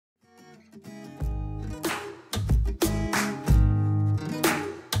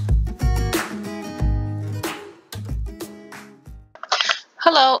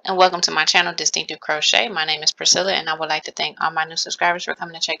Hello and welcome to my channel, Distinctive Crochet. My name is Priscilla and I would like to thank all my new subscribers for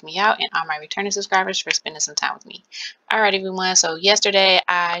coming to check me out and all my returning subscribers for spending some time with me. Alright everyone, so yesterday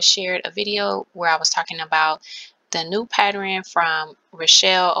I shared a video where I was talking about the new pattern from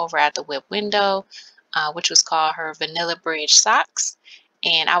Rachelle over at the WIP Window, which was called her Vanilla Bridge Socks.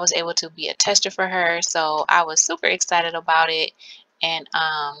 And I was able to be a tester for her, so I was super excited about it. And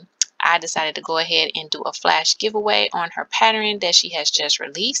I decided to go ahead and do a flash giveaway on her pattern that she has just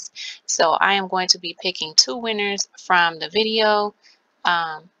released. So I am going to be picking two winners from the video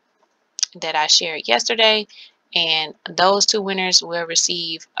that I shared yesterday, and those two winners will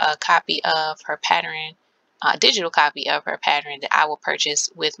receive a copy of her pattern, a digital copy of her pattern that I will purchase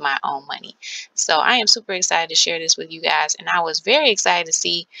with my own money. So I am super excited to share this with you guys, and I was very excited to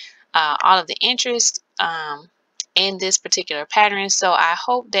see all of the interest in this particular pattern. So I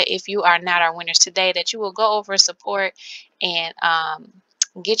hope that if you are not our winners today, that you will go over, support, and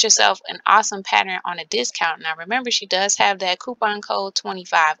get yourself an awesome pattern on a discount. Now remember, she does have that coupon code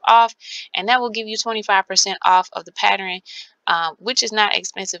 25 off, and that will give you 25% off of the pattern, which is not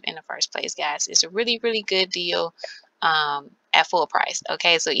expensive in the first place, guys. It's a really good deal at full price.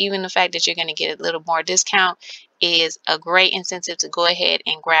 Okay, so even the fact that you're going to get a little more discount is a great incentive to go ahead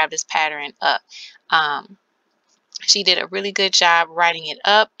and grab this pattern up. She did a really good job writing it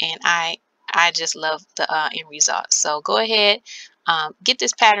up, and I just love the end result. So go ahead, get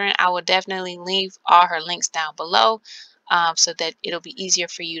this pattern. I will definitely leave all her links down below so that it'll be easier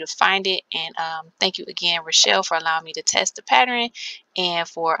for you to find it. And thank you again, Rachelle, for allowing me to test the pattern and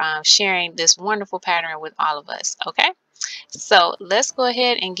for sharing this wonderful pattern with all of us. Okay, so let's go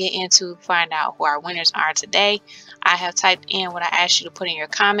ahead and get into find out who our winners are today. I have typed in what I asked you to put in your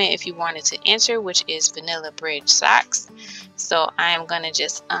comment if you wanted to enter, which is Vanilla Bridge Socks. So I am going to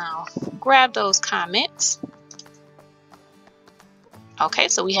just grab those comments. Okay,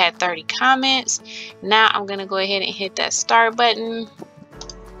 so we had 30 comments. Now I'm going to go ahead and hit that start button.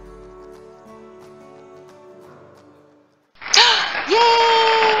 Yay!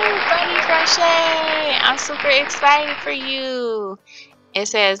 Bunny Crochet! I'm super excited for you. It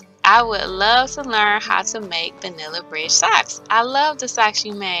says, I would love to learn how to make Vanilla Bridge socks. I love the socks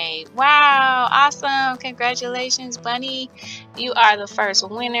you made. Wow, awesome. Congratulations, Bunny. You are the first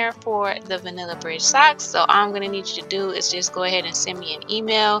winner for the Vanilla Bridge socks. So all I'm going to need you to do is just go ahead and send me an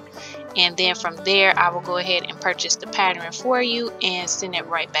email. And then from there, I will go ahead and purchase the pattern for you and send it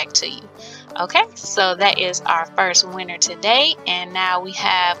right back to you. Okay, so that is our first winner today. And now we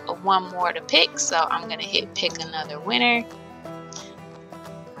have one more to pick. So I'm going to hit pick another winner.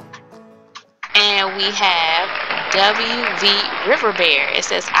 And we have WV River Bear. It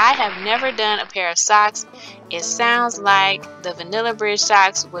says, I have never done a pair of socks. It sounds like the Vanilla Bridge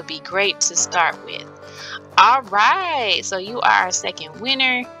socks would be great to start with. All right, so you are our second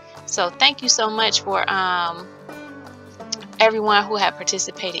winner. So thank you so much for everyone who have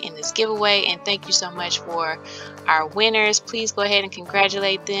participated in this giveaway, and thank you so much for our winners. Please go ahead and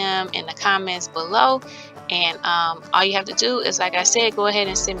congratulate them in the comments below. And all you have to do is, like I said, go ahead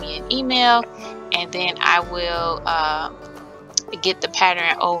and send me an email, and then I will get the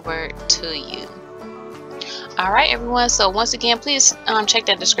pattern over to you. All right, everyone. So once again, please check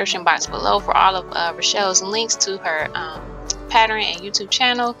that description box below for all of Rachelle's links to her pattern and YouTube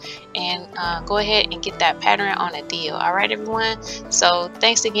channel, and go ahead and get that pattern on a deal. All right, everyone. So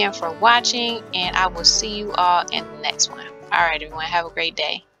thanks again for watching, and I will see you all in the next one. All right, everyone. Have a great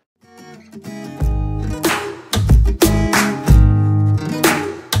day.